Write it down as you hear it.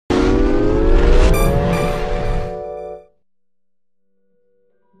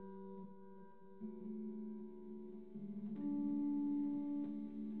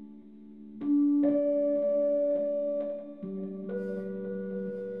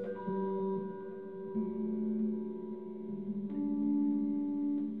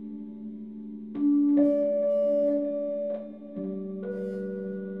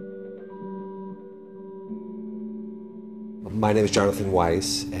My name is Jonathan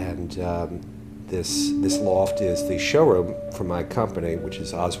Weiss, and this loft is the showroom for my company, which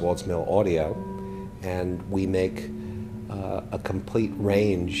is Oswald's Mill Audio, and we make a complete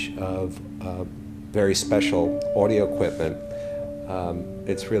range of very special audio equipment.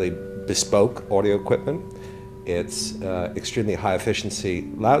 It's really bespoke audio equipment. It's extremely high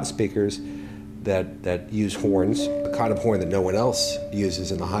efficiency loudspeakers that use horns, the kind of horn that no one else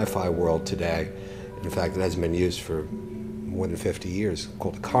uses in the hi-fi world today. In fact, it hasn't been used for more than 50 years,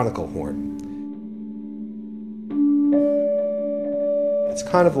 called a conical horn. It's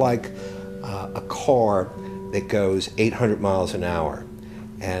kind of like a car that goes 800 miles an hour.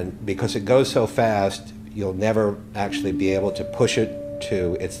 And because it goes so fast, you'll never actually be able to push it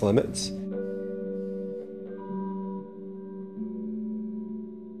to its limits.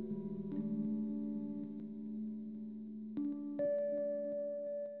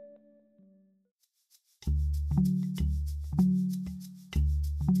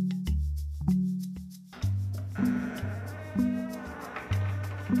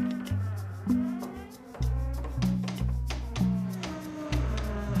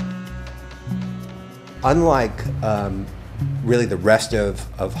 Unlike really the rest of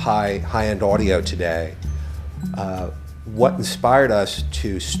high-end audio today, what inspired us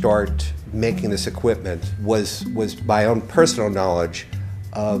to start making this equipment was my own personal knowledge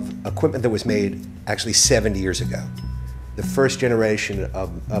of equipment that was made actually 70 years ago. The first generation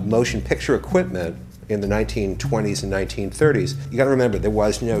of motion picture equipment in the 1920s and 1930s, you got to remember, there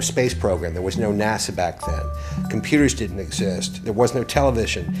was no space program, there was no NASA back then, computers didn't exist, there was no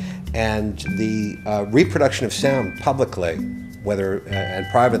television, and the reproduction of sound publicly, and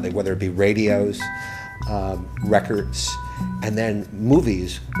privately, whether it be radios, records, and then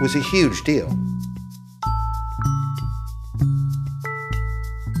movies, was a huge deal.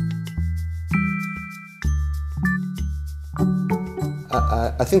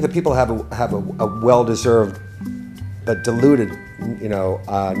 I think that people have a well-deserved but diluted,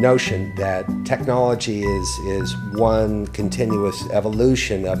 notion that technology is one continuous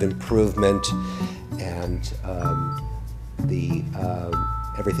evolution of improvement, and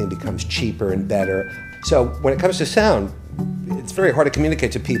everything becomes cheaper and better. So when it comes to sound, it's very hard to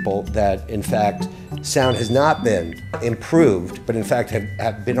communicate to people that, in fact, sound has not been improved, but in fact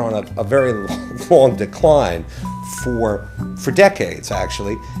have been on a very long decline for decades,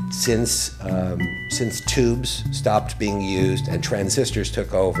 actually, since tubes stopped being used and transistors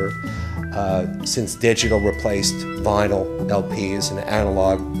took over, since digital replaced vinyl, LPs, and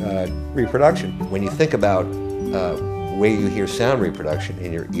analog reproduction. When you think about where you hear sound reproduction,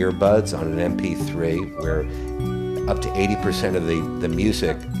 in your earbuds on an MP3, where up to 80% of the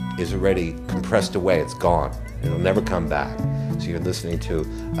music is already compressed away, it's gone, it'll never come back. So you're listening to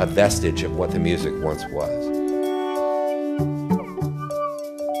a vestige of what the music once was.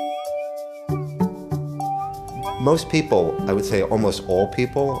 Most people, I would say almost all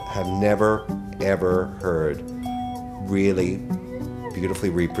people, have never ever heard really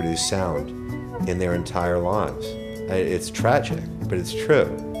beautifully reproduced sound in their entire lives. It's tragic, but it's true.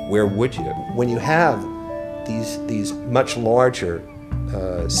 Where would you? When you have these much larger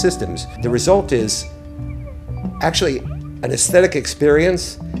systems, the result is actually an aesthetic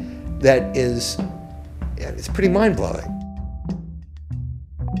experience that it's pretty mind-blowing.